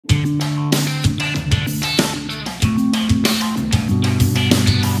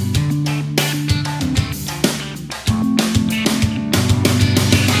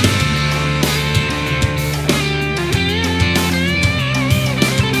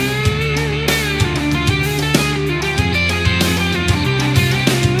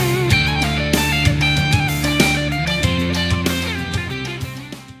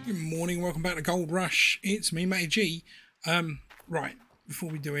Gold Rush, it's me, MattyG. Right, before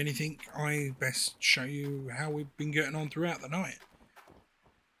we do anything, I best show you how we've been getting on throughout the night.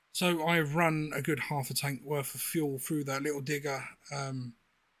 So I've run a good half a tank worth of fuel through that little digger.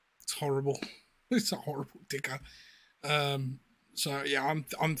 It's horrible. It's a horrible digger. So yeah,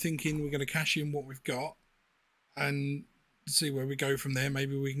 I'm thinking we're going to cash in what we've got and see where we go from there.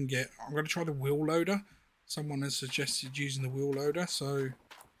 Maybe we can get. I'm going to try the wheel loader. Someone has suggested using the wheel loader, so.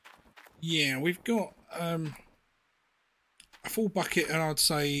 Yeah, we've got a full bucket and I'd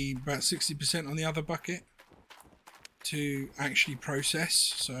say about 60% on the other bucket to actually process.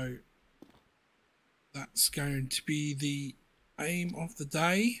 So that's going to be the aim of the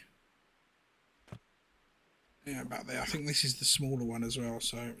day. Yeah, about there. I think this is the smaller one as well,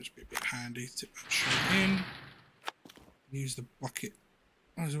 so it would be a bit handy to tip that straight in. Use the bucket.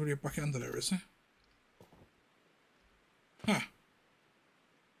 Oh, there's already a bucket under there, is there? Huh.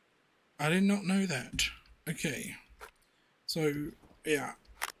 I did not know that. Okay, so yeah,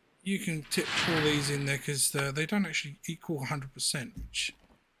 you can tip all these in there because they don't actually equal 100%, which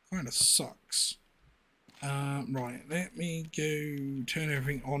kind of sucks. Right, let me go turn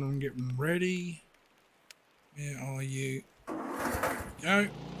everything on and get them ready. Where are you? There we go.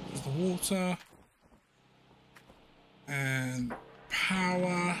 There's the water and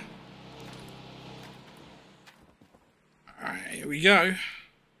power. Alright, here we go.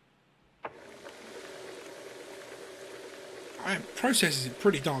 It processes it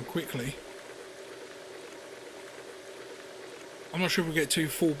pretty darn quickly. I'm not sure if we'll get 2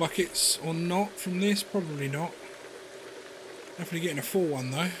 full buckets or not from this. Probably not. Definitely getting a full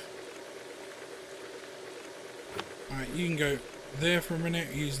one though. Alright, you can go there for a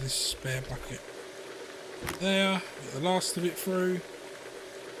minute. Use this spare bucket. There. Get the last of it through.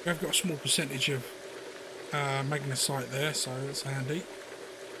 We've got a small percentage of magnesite there, so that's handy.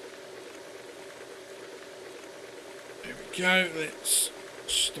 Go, let's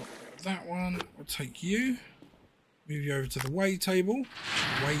stop that one. I'll take you, move you over to the wave table,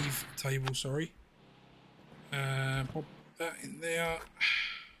 sorry. Pop that in there.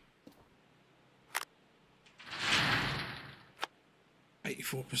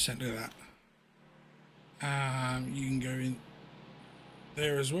 84% of that. You can go in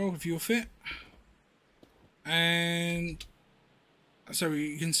there as well if you're fit. And so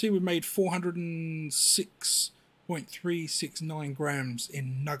you can see we made 406.369 grams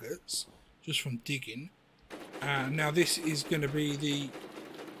in nuggets just from digging. Now this is going to be the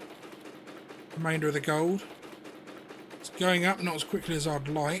remainder of the gold. It's going up, not as quickly as I'd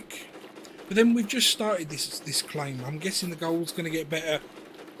like, but then we've just started this claim. I'm guessing the gold's going to get better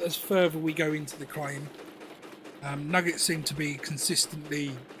as further we go into the claim. Nuggets seem to be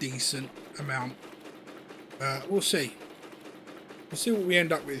consistently decent amount. We'll see. We'll see what we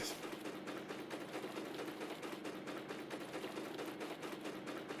end up with.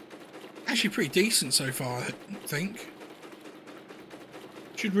 Actually pretty decent so far, I think.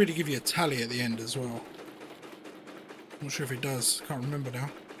 Should really give you a tally at the end as well. Not sure if it does, can't remember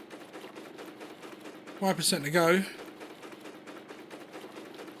now. 5% to go.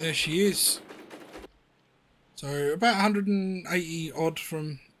 There she is. So about 180 odd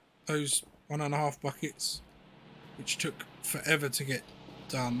from those 1.5 buckets, which took forever to get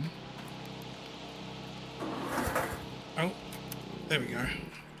done. Oh, there we go.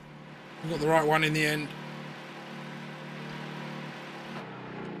 We got the right one in the end.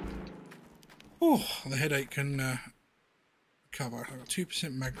 Oh, the headache can cover. I've got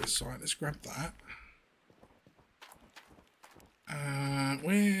 2% magnesite. Let's grab that.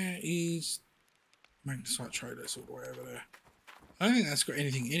 Where is magnesite trader? It's all the way over there. I don't think that's got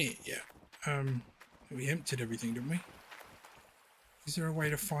anything in it yet. We emptied everything, didn't we? Is there a way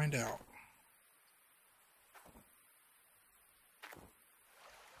to find out?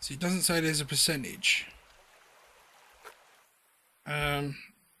 See, it doesn't say there's a percentage. Right,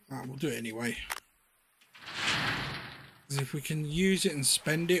 we'll do it anyway. Because if we can use it and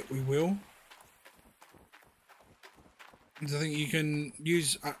spend it, we will. Because I think you can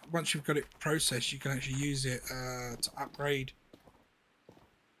use, once you've got it processed, you can actually use it to upgrade.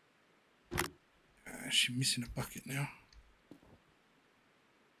 She's missing a bucket now.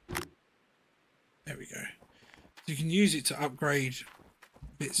 There we go. So you can use it to upgrade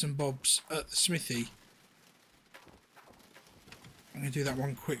bits and bobs at the smithy. I'm going to do that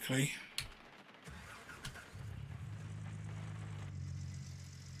one quickly.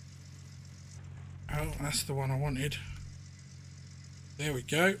 Oh, that's the one I wanted. There we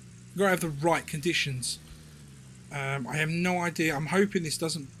go. Got to have the right conditions. I have no idea. I'm hoping this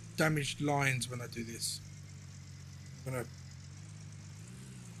doesn't damage lines when I do this. I'm going to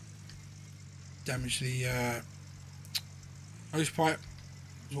damage the hose pipe.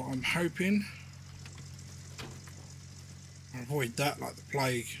 Is what I'm hoping. I'll avoid that like the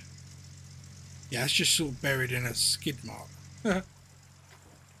plague. Yeah, it's just sort of buried in a skid mark.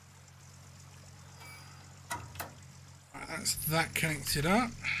 That's that connected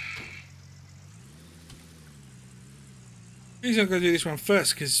up. I'm going to do this one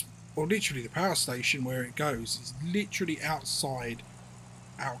first because, well, literally the power station where it goes is literally outside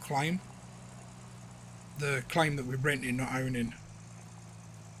our claim. The claim that we're renting, not owning.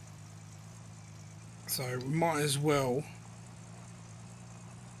 So we might as well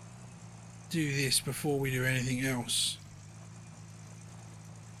do this before we do anything else.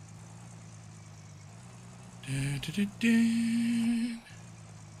 I'm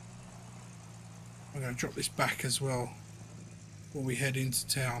going to drop this back as well before we head into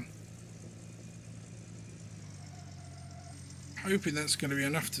town. Hoping that's going to be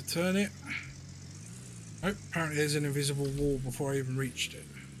enough to turn it. Oh, apparently there's an invisible wall before I even reached it.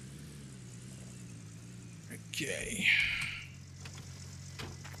 Okay.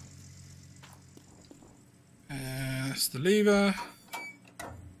 That's the lever.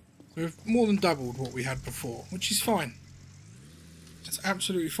 We've more than doubled what we had before, which is fine. That's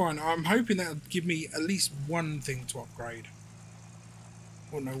absolutely fine. I'm hoping that'll give me at least one thing to upgrade.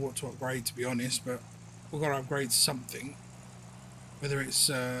 I don't know what to upgrade, to be honest, but we've got to upgrade something. Whether it's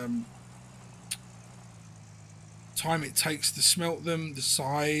time it takes to smelt them, the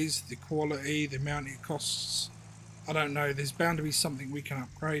size, the quality, the amount it costs. I don't know. There's bound to be something we can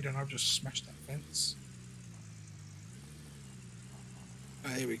upgrade, and I've just smashed that fence.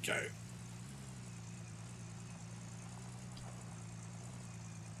 Here we go.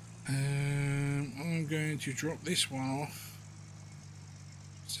 I'm going to drop this one off.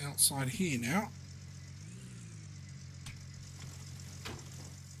 It's outside here now.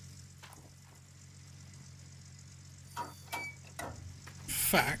 In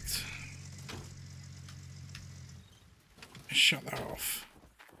fact, shut that off.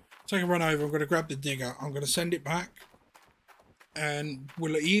 So I can run over. I'm going to grab the digger. I'm going to send it back. And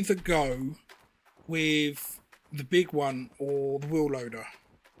we'll either go with the big one or the wheel loader.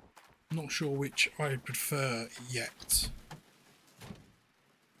 Not sure which I prefer yet.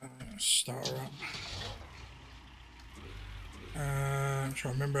 Start her up. I'm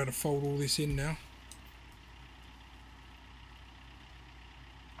trying to remember how to fold all this in now.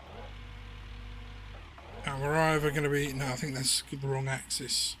 And we're either going to be... No, I think that's the wrong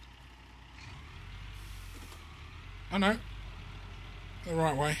axis. Oh no. The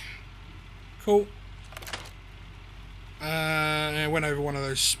right way. Cool. I went over one of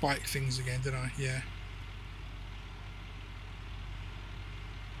those spike things again, didn't I? Yeah.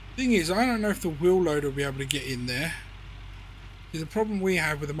 Thing is, I don't know if the wheel loader will be able to get in there. The problem we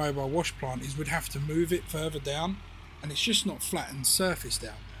have with the mobile wash plant is we'd have to move it further down, and it's just not flattened surface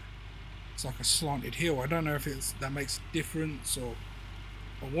down there. It's like a slanted hill. I don't know if that makes a difference or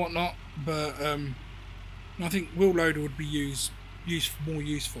whatnot, but I think wheel loader would be more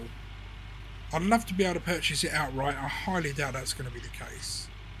useful. I'd love to be able to purchase it outright. I highly doubt that's going to be the case.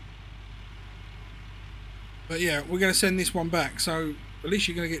 But yeah, we're going to send this one back, so at least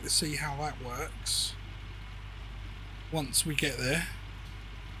you're going to get to see how that works once we get there.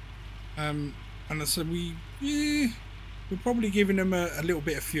 And I said we're probably giving them a little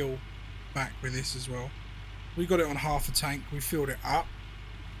bit of fuel back with this as well. We got it on half a tank. We filled it up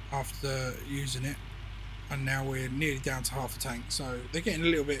after using it, and now we're nearly down to half a tank, so they're getting a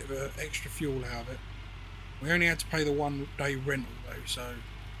little bit of extra fuel out of it. We only had to pay the 1 day rental though, so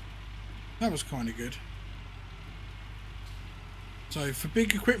that was kind of good. So for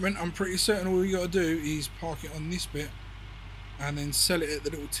big equipment, I'm pretty certain all you got to do is park it on this bit and then sell it at the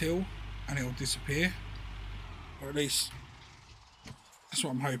little till and it'll disappear, or at least that's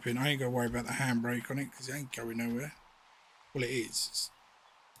what I'm hoping. I ain't gonna worry about the handbrake on it because it ain't going nowhere. Well, it is.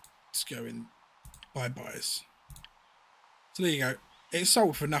 It's going bye-byes. So there you go. It's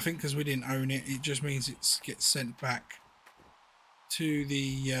sold for nothing because we didn't own it. It just means it gets sent back to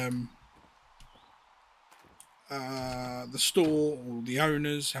the store or the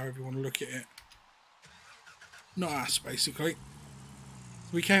owners, however you want to look at it. Not us, basically.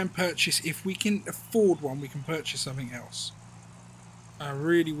 We can purchase, if we can afford one, we can purchase something else. I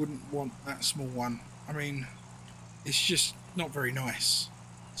really wouldn't want that small one. I mean, it's just not very nice.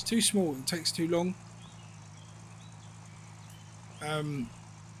 It's too small, it takes too long. The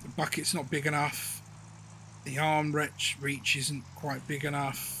bucket's not big enough. The arm reach isn't quite big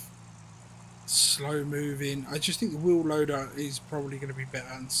enough. Slow moving. I just think the wheel loader is probably going to be better,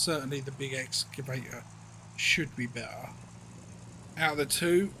 and certainly the big excavator should be better. Out of the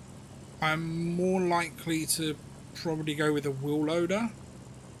two, I'm more likely to probably go with a wheel loader.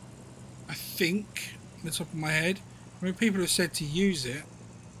 I think, on the top of my head. I mean, people have said to use it,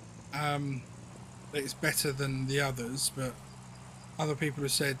 that it's better than the others, but other people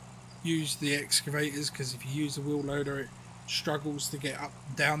have said use the excavators, because if you use the wheel loader, it struggles to get up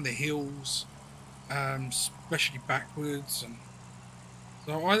and down the hills, especially backwards. And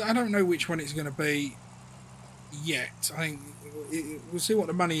so I don't know which one it's going to be yet. I think we'll see what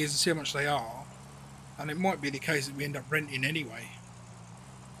the money is and see how much they are, and it might be the case that we end up renting anyway.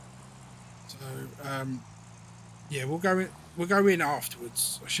 So yeah, we'll go in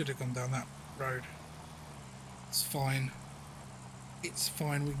afterwards. I should have gone down that road. It's fine. It's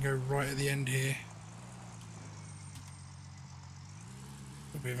fine. We can go right at the end here.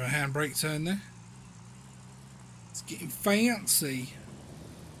 A bit of a handbrake turn there. It's getting fancy.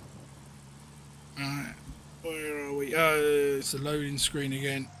 Alright, where are we? Oh, it's the loading screen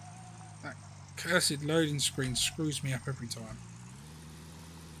again. That cursed loading screen screws me up every time.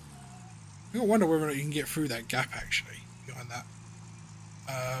 I wonder whether or not you can get through that gap actually behind that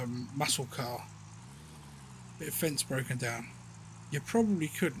muscle car. Bit of fence broken down. You probably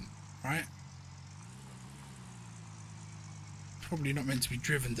couldn't, right? Probably not meant to be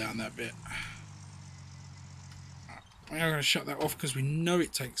driven down that bit. I'm going to shut that off because we know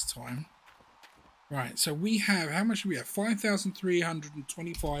it takes time. Right, so we have, how much do we have?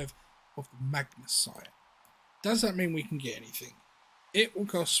 5,325 of the magnesite. Does that mean we can get anything? It will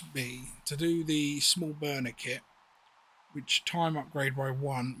cost me to do the small burner kit, which time upgrade by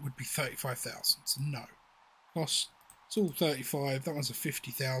 1 would be 35,000. So no. Cost, it's all 35. That one's a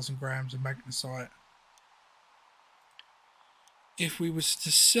 50,000 grams of magnesite. If we was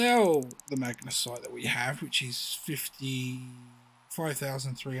to sell the magnesite that we have, which is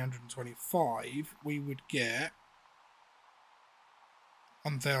 5,325, we would get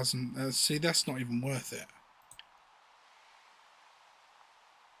 1,000. See, that's not even worth it.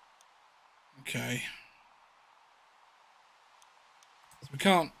 Okay. So we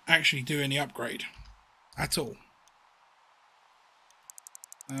can't actually do any upgrade at all.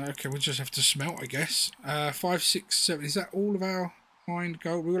 Okay, we'll just have to smelt, I guess. 5, 6, 7. Is that all of our mined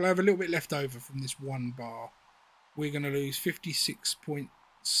gold? We'll have a little bit left over from this one bar. We're going to lose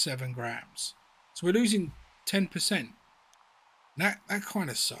 56.7 grams. So we're losing 10%. That kind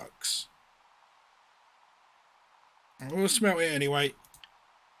of sucks. We'll smelt it anyway.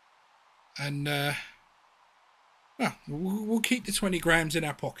 And, well, we'll keep the 20 grams in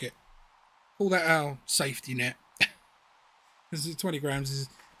our pocket. Call that our safety net. Because the 20 grams is,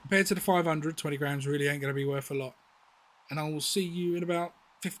 compared to the 500, 20 grams really ain't going to be worth a lot. And I will see you in about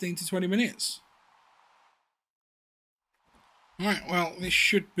 15 to 20 minutes. Right, well, this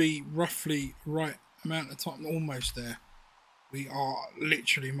should be roughly right amount of time, almost there. We are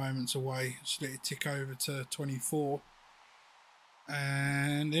literally moments away. Just let it tick over to 24.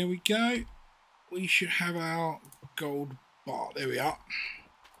 And there we go. We should have our gold bar. There we are.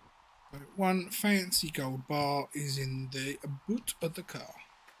 So one fancy gold bar is in the boot of the car.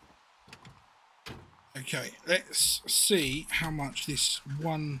 Okay, let's see how much this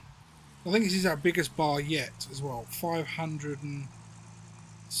one... I think this is our biggest bar yet as well.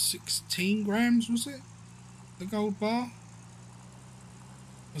 516 grams, was it? The gold bar?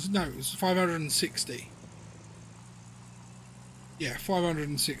 No, it was 560. Yeah,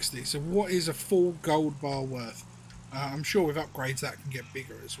 560. So what is a full gold bar worth? I'm sure with upgrades that can get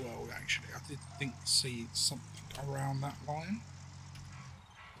bigger as well, actually. I did see something around that line.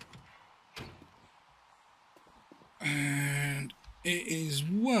 And it is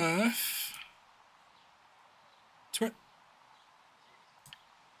worth...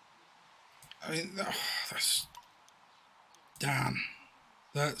 I mean, that's... Damn.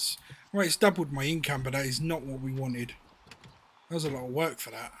 That's... Well, it's doubled my income, but that is not what we wanted. That was a lot of work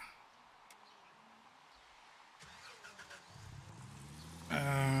for that.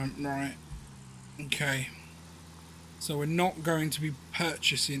 Right. Okay. So we're not going to be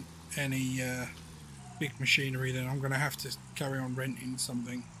purchasing any big machinery then. I'm going to have to carry on renting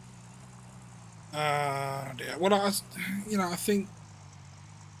something. Dear. Well, I think...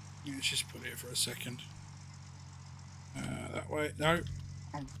 Let's just put it for a second. That way. No.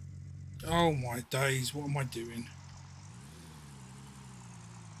 Oh my days, what am I doing?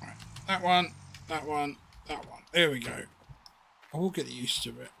 That one, that one, that one. There we go. I will get used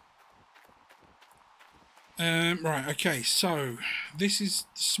to it. Right, okay, so this is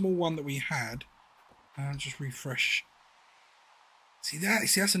the small one that we had. I'll just refresh. See,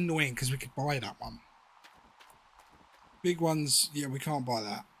 that's annoying because we could buy that one. Big ones, yeah, we can't buy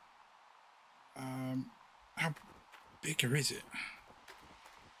that. How bigger is it?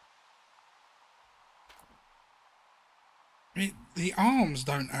 The arms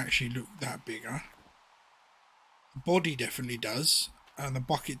don't actually look that bigger. The body definitely does, and the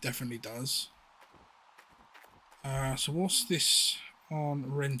bucket definitely does. So what's this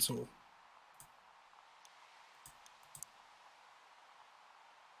on rental?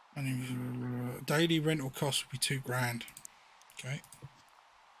 And daily rental cost would be £2,000. Okay,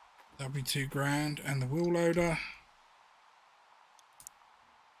 that'll be £2,000, and the wheel loader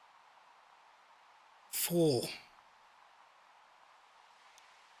 4.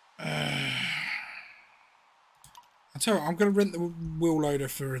 I tell you what, I'm going to rent the wheel loader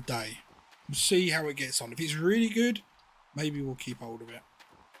for a day. We'll see how it gets on. If it's really good, maybe we'll keep hold of it.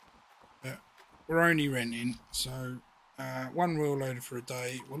 But we're only renting, so one wheel loader for a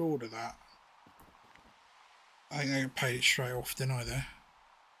day. We'll order that. I think they paid it straight off, didn't I? There.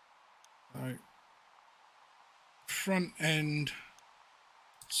 So front end,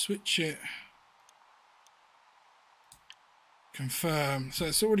 switch it, confirm. So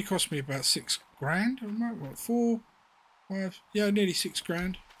it's already cost me about £6,000. What, 4, 5? Yeah, nearly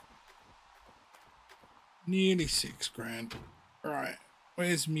 £6,000. Nearly £6,000. Right,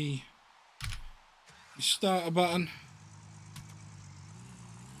 where's me starter button?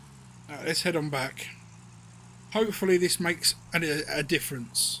 Right, let's head on back. Hopefully this makes a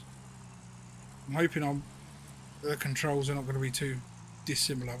difference. I'm hoping the controls are not going to be too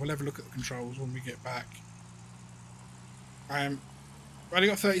dissimilar. We'll have a look at the controls when we get back. I've only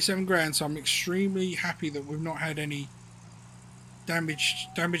got 37 grand, so I'm extremely happy that we've not had any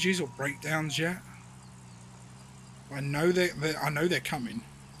damages or breakdowns yet. I know they're coming.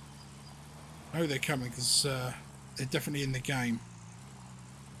 I know they're coming because they're definitely in the game.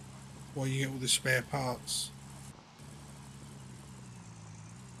 While you get all the spare parts.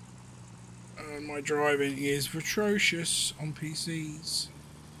 My driving is atrocious on PCs.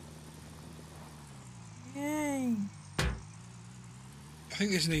 I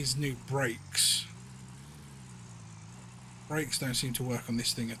think this needs new brakes. Brakes don't seem to work on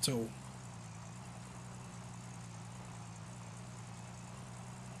this thing at all.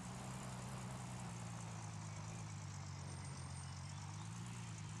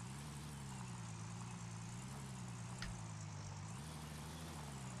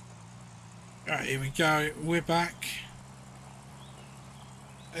 Alright, here we go. We're back.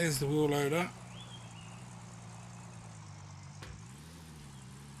 There's the wheel loader.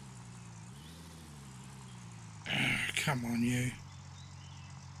 Come on, you.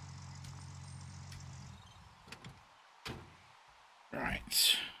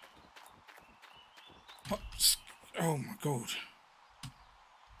 Right. Oh my god.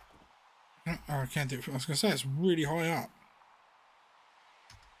 Oh, I can't do it. I was going to say, it's really high up.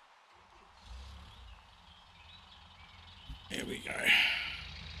 Here we go.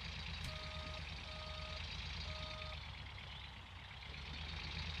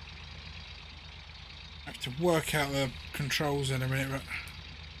 I have to work out the controls in a minute, but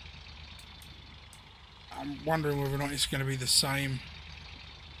I'm wondering whether or not it's going to be the same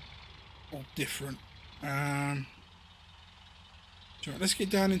or different. So let's get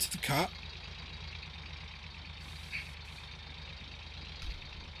down into the cut.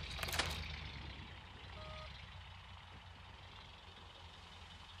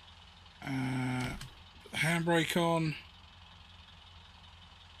 Handbrake on.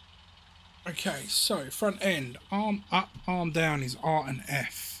 Okay, so front end, arm up, arm down is R and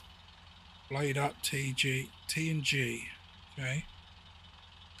F. Blade up, T and G. Okay.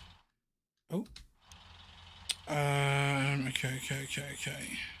 Oh.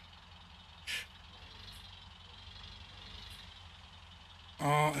 Okay.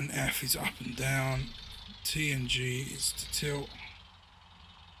 R and F is up and down. T and G is to tilt.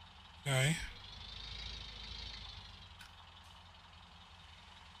 Okay.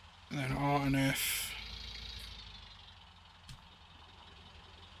 And then R and F.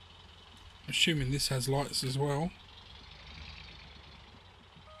 Assuming this has lights as well.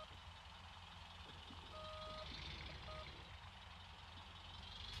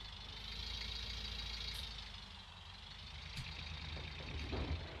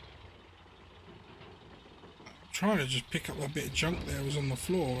 Trying to just pick up that bit of junk there was on the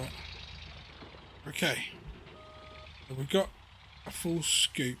floor. Okay. So we've got a full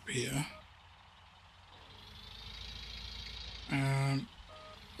scoop here.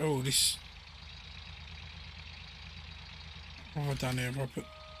 Oh, this. What have I done here? Have I put?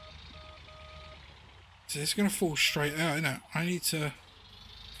 So it's going to fall straight out, isn't it? I need to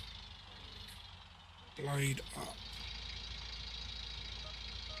blade up.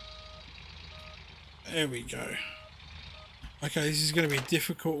 There we go. Okay, this is going to be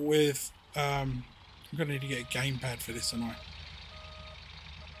difficult with. I'm going to need to get a gamepad for this, aren't I?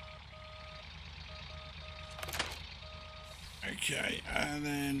 Okay, and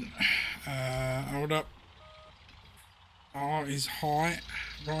then hold up. R is height,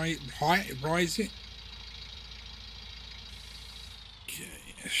 rise it. Okay,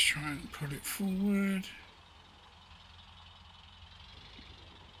 let's try and put it forward.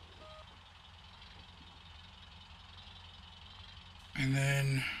 And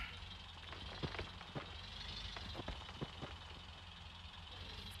then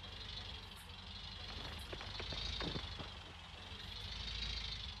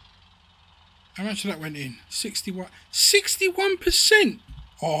how much of that went in? 61%.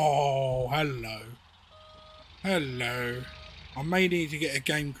 Oh, hello. Hello. I may need to get a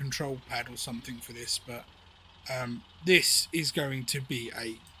game control pad or something for this, but this is going to be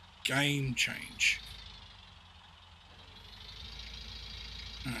a game change.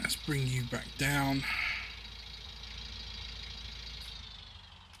 Let's bring you back down.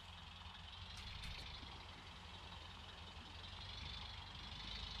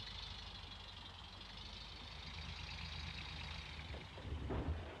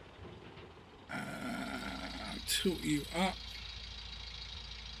 Tilt you up.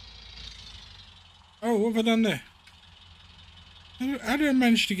 Oh, what have I done there? How did I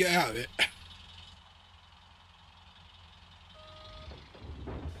manage to get out of it?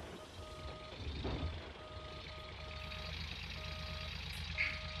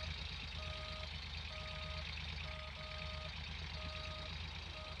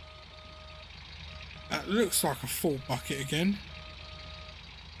 That looks like a full bucket again.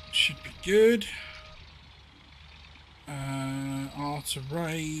 Should be good. R to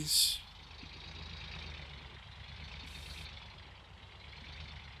raise.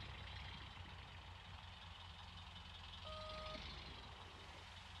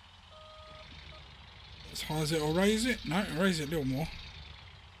 As high as it will raise it? No, raise it a little more.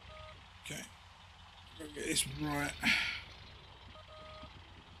 Okay. Gotta get this right.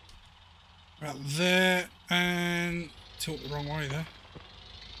 About there, and tilt the wrong way there.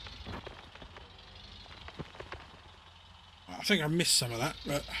 I think I missed some of that,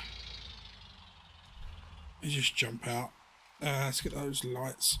 but you just jump out. Let's get those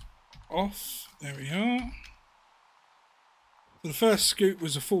lights off. There we are. So the first scoop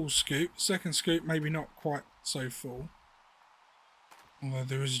was a full scoop. Second scoop, maybe not quite so full. Although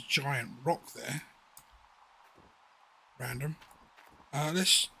there is a giant rock there. Random.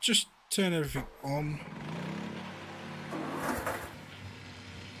 Let's just turn everything on.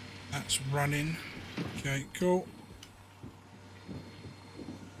 That's running. Okay, cool.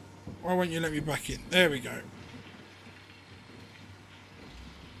 Why won't you let me back in? There we go.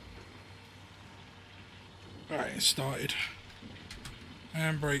 Alright, it started.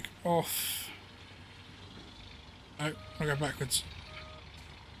 Handbrake off. No, I'll go backwards.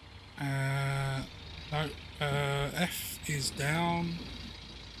 No, F is down.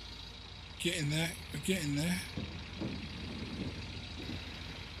 Get in there, we're getting there.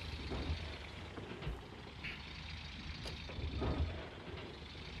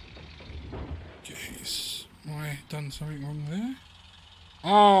 Have I done something wrong there?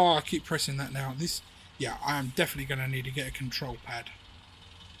 Oh, I keep pressing that now. This, yeah, I am definitely going to need to get a control pad.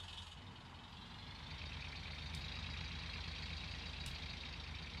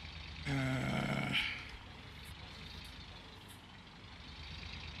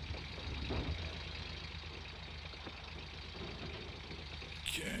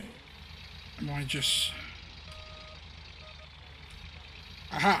 Okay. Am I just...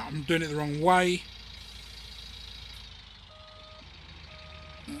 Aha, I'm doing it the wrong way.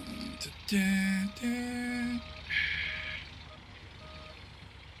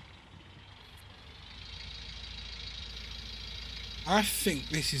 I think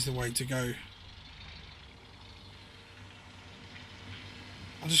this is the way to go.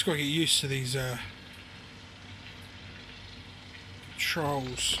 I've just got to get used to these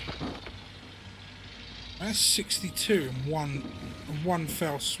controls. That's 62 in one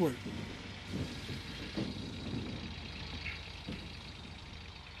fell swoop.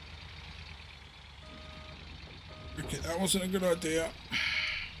 Okay, that wasn't a good idea.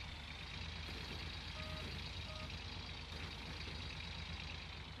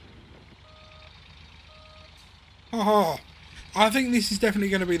 Oh, I think this is definitely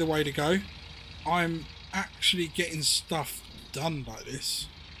going to be the way to go. I'm actually getting stuff done by this.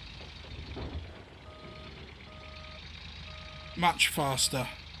 Much faster.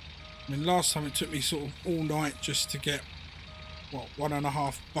 I mean, last time it took me sort of all night just to get, what,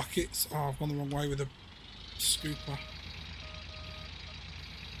 1.5 buckets. Oh, I've gone the wrong way with a scooper.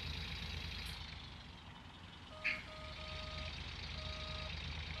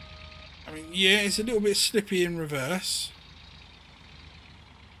 I mean, yeah, it's a little bit slippy in reverse.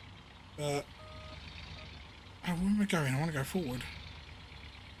 But, oh, where am I going? I want to go forward.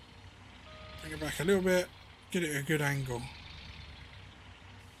 Bring it back a little bit, get it at a good angle.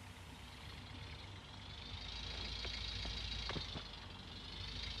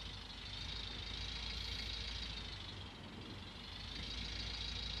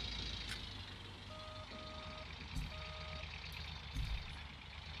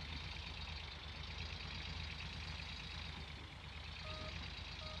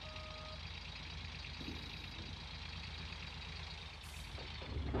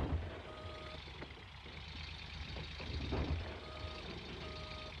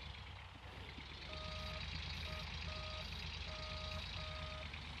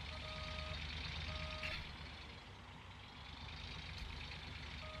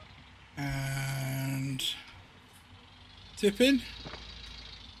 And tipping.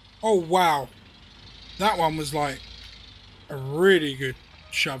 Oh wow, that one was like a really good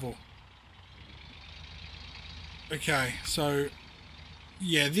shovel. Okay, so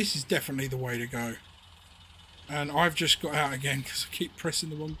yeah, this is definitely the way to go. And I've just got out again because I keep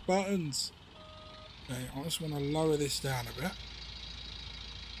pressing the wrong buttons. Okay, I just want to lower this down a bit.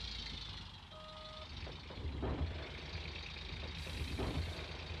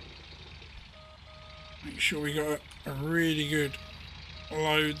 Make sure we got a really good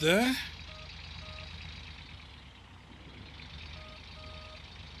load there.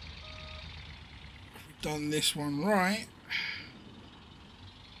 Have we done this one right?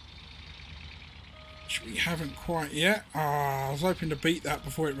 Which we haven't quite yet. Ah, I was hoping to beat that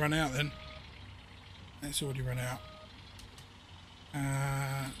before it ran out then. It's already run out.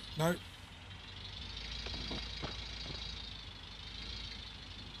 Nope.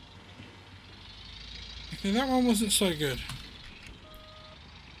 Okay, that one wasn't so good.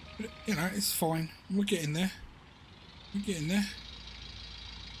 But, you know, it's fine. We're getting there. We're getting there.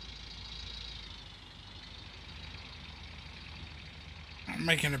 I'm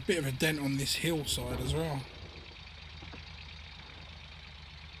making a bit of a dent on this hillside as well.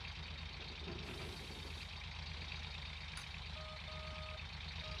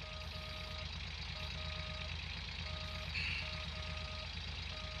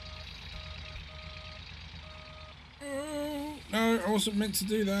 Oh, no, I wasn't meant to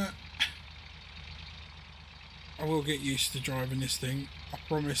do that. I will get used to driving this thing, I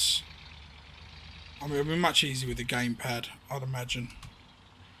promise. I mean, it'll be much easier with the gamepad, I'd imagine.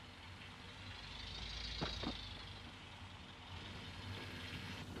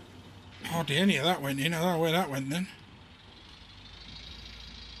 Hardly any of that went in. I don't know where that went then.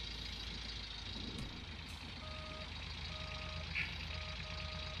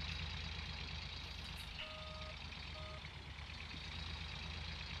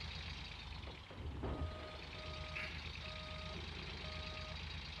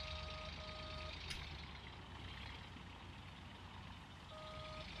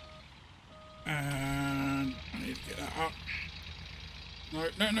 And I need to get that up. No,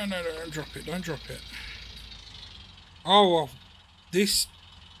 don't drop it, don't drop it. Oh, well, this,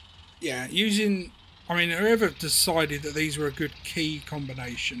 yeah, using, I mean, whoever decided that these were a good key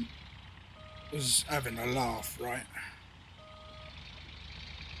combination was having a laugh, right?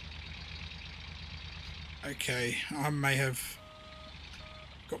 Okay, I may have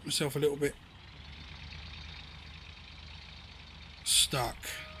got myself a little bit stuck.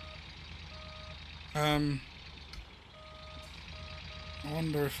 I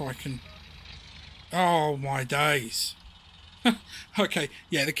wonder if I can... Oh my days. Okay,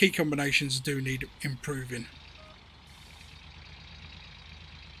 yeah, the key combinations do need improving.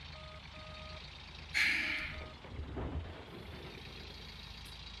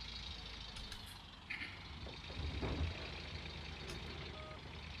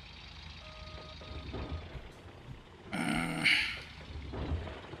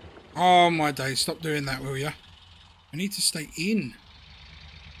 Oh my days, stop doing that, will ya? I need to stay in.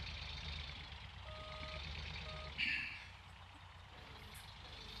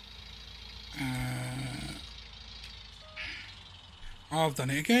 I've done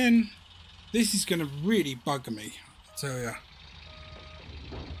it again. This is going to really bug me, I tell ya.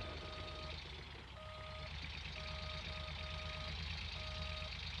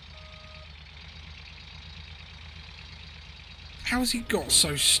 How's he got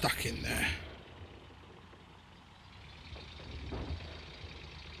so stuck in there?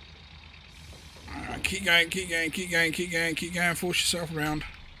 Alright, keep going, keep going, keep going, keep going, keep going. Force yourself around.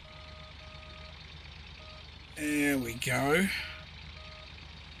 There we go.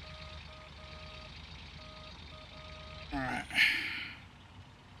 Alright.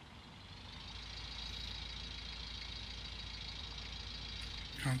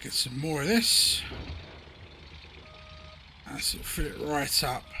 Can't get some more of this. That's it, fill it right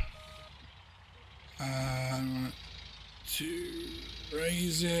up. To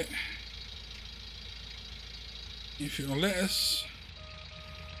raise it. If you'll let us.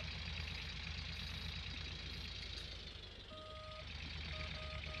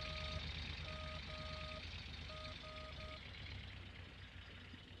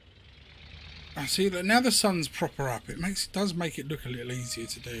 I see that now the sun's proper up. It does make it look a little easier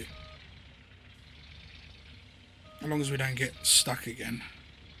to do. As long as we don't get stuck again.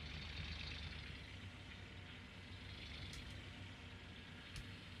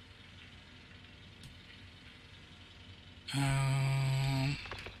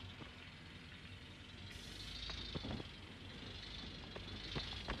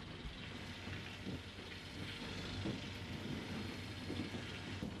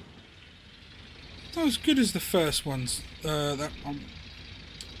 Not as good as the first ones.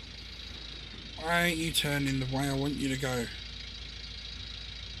 Why ain't you turning the way I want you to go?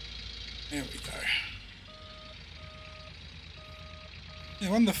 There we go. Yeah,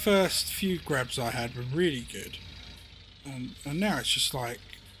 one of the first few grabs I had were really good. And now it's just like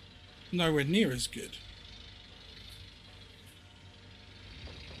nowhere near as good.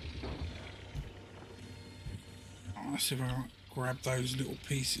 Oh, let's see if I can grab those little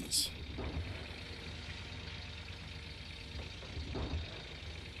pieces.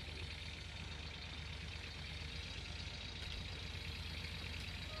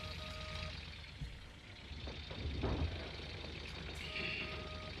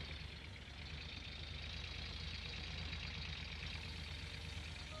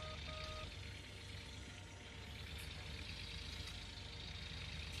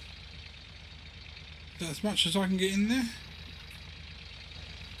 As much as I can get in there.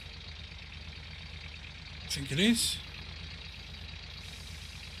 I think it is.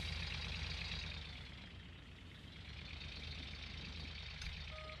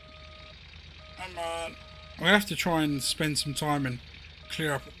 Come on. I have to try and spend some time and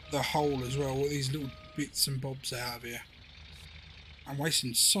clear up the hole as well. All these little bits and bobs out of here. I'm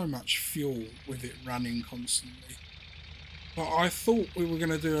wasting so much fuel with it running constantly. But I thought we were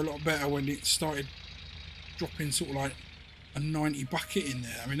going to do a lot better when it started dropping sort of like a 90 bucket in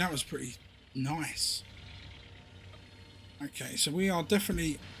there. I mean, that was pretty nice. Okay, so we are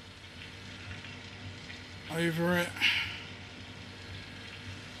definitely over it.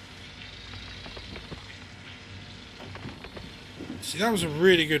 See, that was a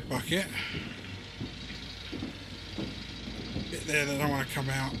really good bucket. Bit there that I don't want to come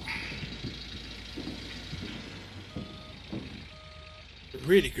out. A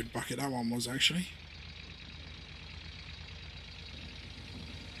really good bucket that one was actually.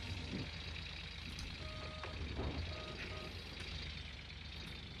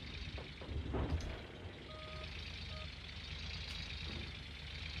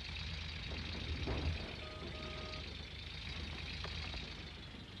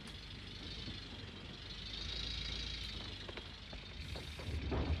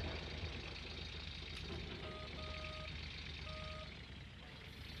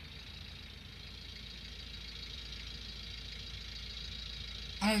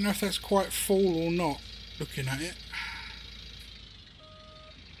 I don't know if that's quite full or not, looking at it.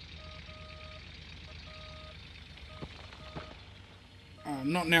 Oh,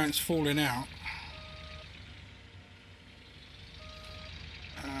 not now it's falling out.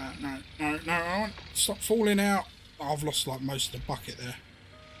 No, I want to stop falling out. Oh, I've lost like most of the bucket there.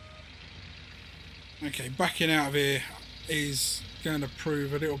 Okay, backing out of here is going to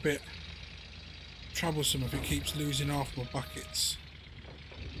prove a little bit troublesome if it keeps losing half my buckets.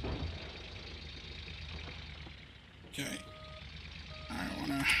 Okay, I don't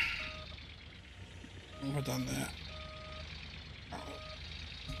want to. What have I done there? Oh.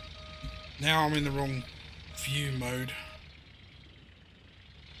 Now I'm in the wrong view mode.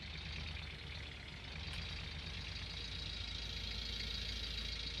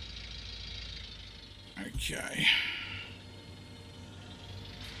 Okay.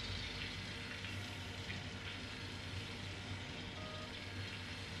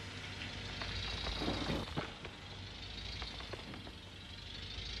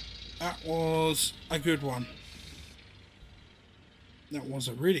 That was a good one. That was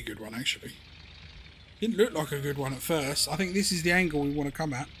a really good one, actually. Didn't look like a good one at first. I think this is the angle we want to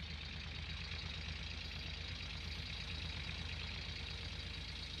come at.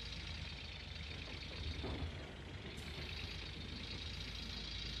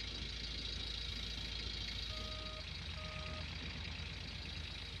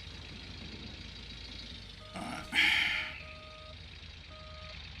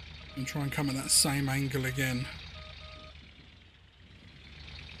 And try and come at that same angle again.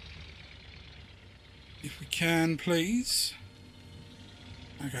 If we can, please.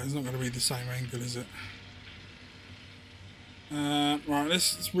 Okay, it's not going to be the same angle, is it? Right,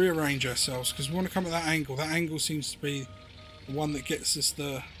 let's rearrange ourselves, because we want to come at that angle. That angle seems to be the one that gets us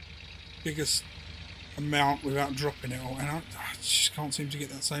the biggest amount without dropping it all. And I just can't seem to get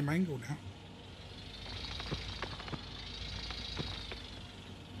that same angle now.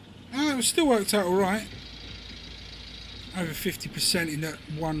 Oh, it still worked out alright. Over 50% in that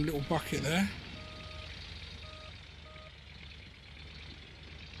one little bucket there.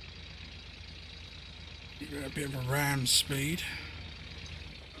 A bit of a ram speed.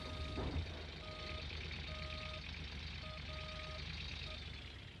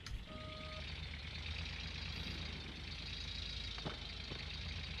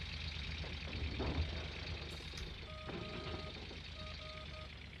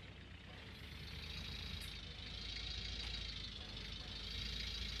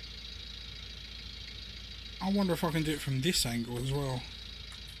 I wonder if I can do it from this angle as well.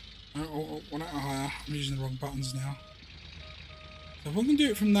 I'm using the wrong buttons now. So if I can do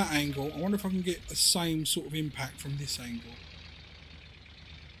it from that angle, I wonder if I can get the same sort of impact from this angle.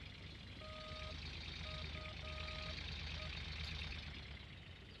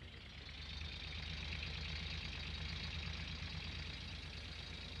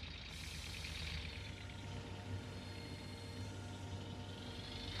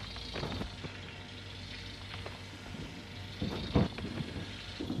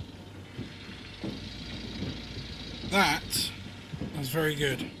 That was very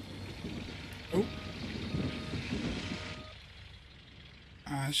good. Oh.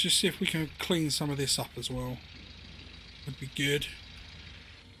 Let's just see if we can clean some of this up as well. Would be good.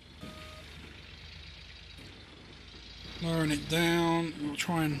 Lowering it down. I'll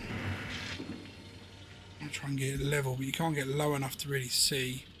try and get it level, but you can't get low enough to really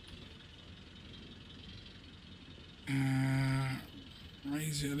see.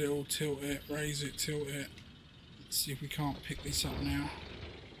 Raise it a little, tilt it, raise it, tilt it. See if we can't pick this up now.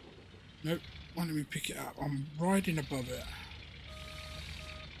 Nope. Why don't we pick it up? I'm riding above it.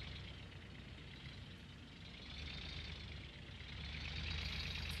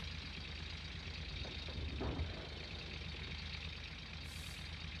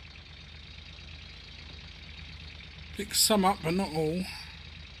 Pick some up, but not all.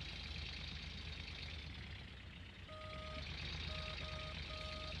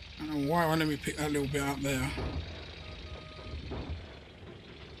 I don't know why. Let me pick that little bit up there.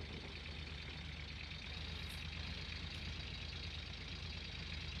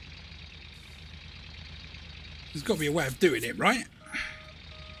 There's got to be a way of doing it, right?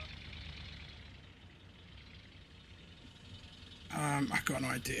 I've got an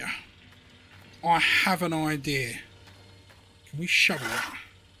idea. I have an idea. Can we shovel it?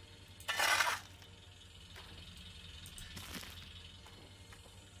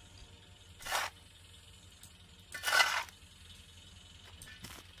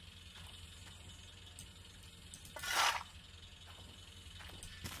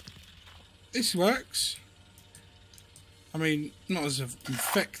 This works. I mean, not as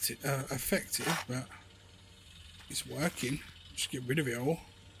effective, but it's working. Just get rid of it all.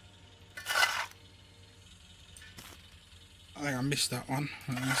 I think I missed that one.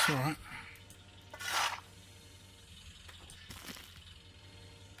 That's alright.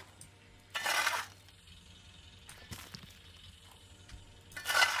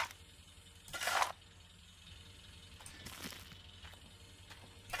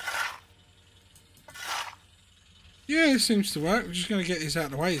 Yeah, it seems to work. We're just going to get this out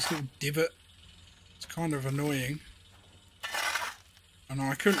of the way. This little divot. It's kind of annoying. And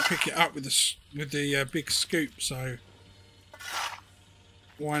I couldn't pick it up with the big scoop, so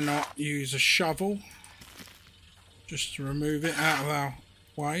why not use a shovel just to remove it out of our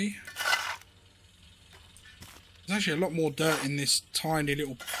way. There's actually a lot more dirt in this tiny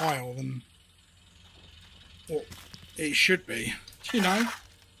little pile than what it should be. Do you know?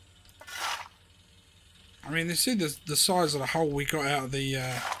 I mean, you see the size of the hole we got out of the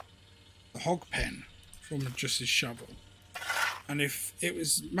hog pen from just this shovel. And if it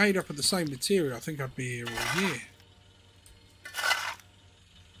was made up of the same material, I think I'd be here all year.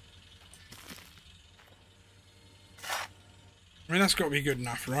 I mean, that's got to be good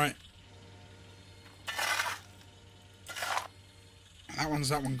enough, right?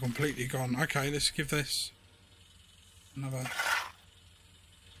 That one completely gone. Okay, let's give this another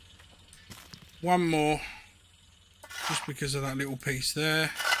one more, just because of that little piece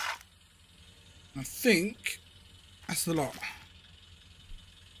there. I think that's the lot.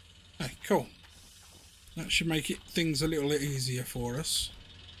 Okay, cool. That should make things a little easier for us.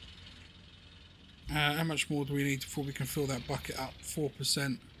 How much more do we need before we can fill that bucket up?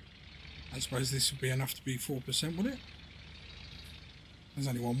 4%. I suppose this would be enough to be 4%, would it? There's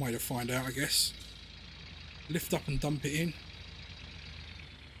only one way to find out, I guess. Lift up and dump it in.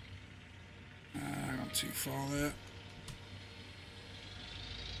 Not too far there.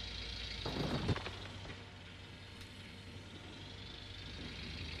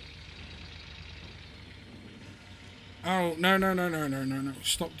 Oh, no.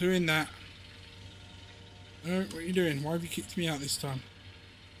 Stop doing that. No, what are you doing? Why have you kicked me out this time?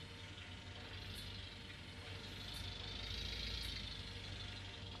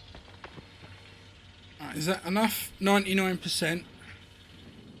 Right, is that enough? 99%.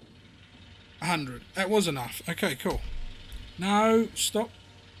 100. That was enough. Okay, cool. No, stop.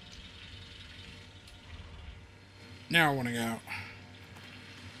 Now I want to go out.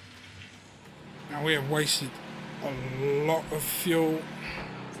 Now we have wasted a lot of fuel.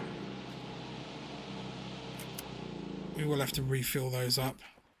 We will have to refill those up.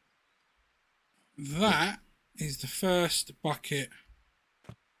 That is the first bucket.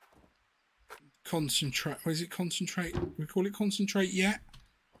 Concentrate. What is it? Concentrate? We call it concentrate yet?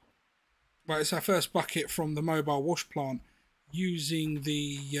 Well, it's our first bucket from the mobile wash plant using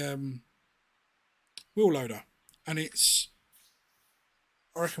the wheel loader, and it's.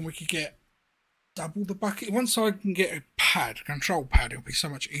 I reckon we could get double the bucket. Once I can get a pad, control pad, it'll be so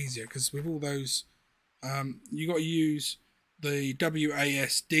much easier, because with all those, you got to use the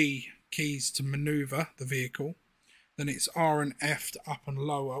WASD keys to maneuver the vehicle. Then it's R and F to up and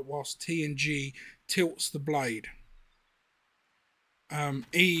lower, whilst T and G tilts the blade.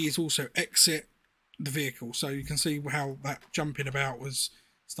 E is also exit the vehicle, so you can see how that jumping about was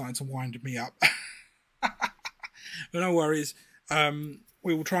starting to wind me up. But no worries.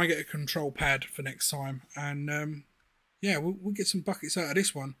 We will try and get a control pad for next time, and yeah, we'll get some buckets out of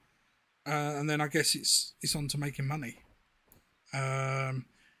this one, and then I guess it's on to making money.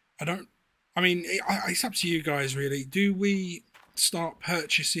 It's up to you guys really. Do we start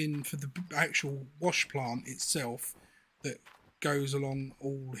purchasing for the actual wash plant itself that goes along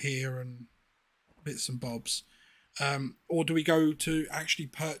all here and bits and bobs, or do we go to actually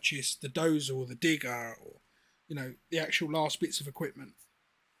purchase the dozer or the digger, or the actual last bits of equipment?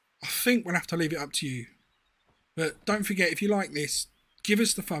 I think we'll have to leave it up to you. But don't forget, if you like this, give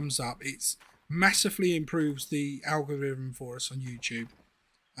us the thumbs up. It massively improves the algorithm for us on YouTube,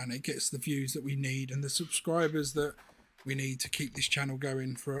 and it gets the views that we need and the subscribers that we need to keep this channel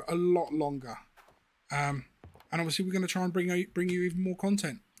going for a lot longer. And obviously we're going to try and bring you even more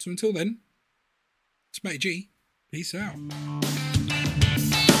content. So until then, it's MattyG. Peace out.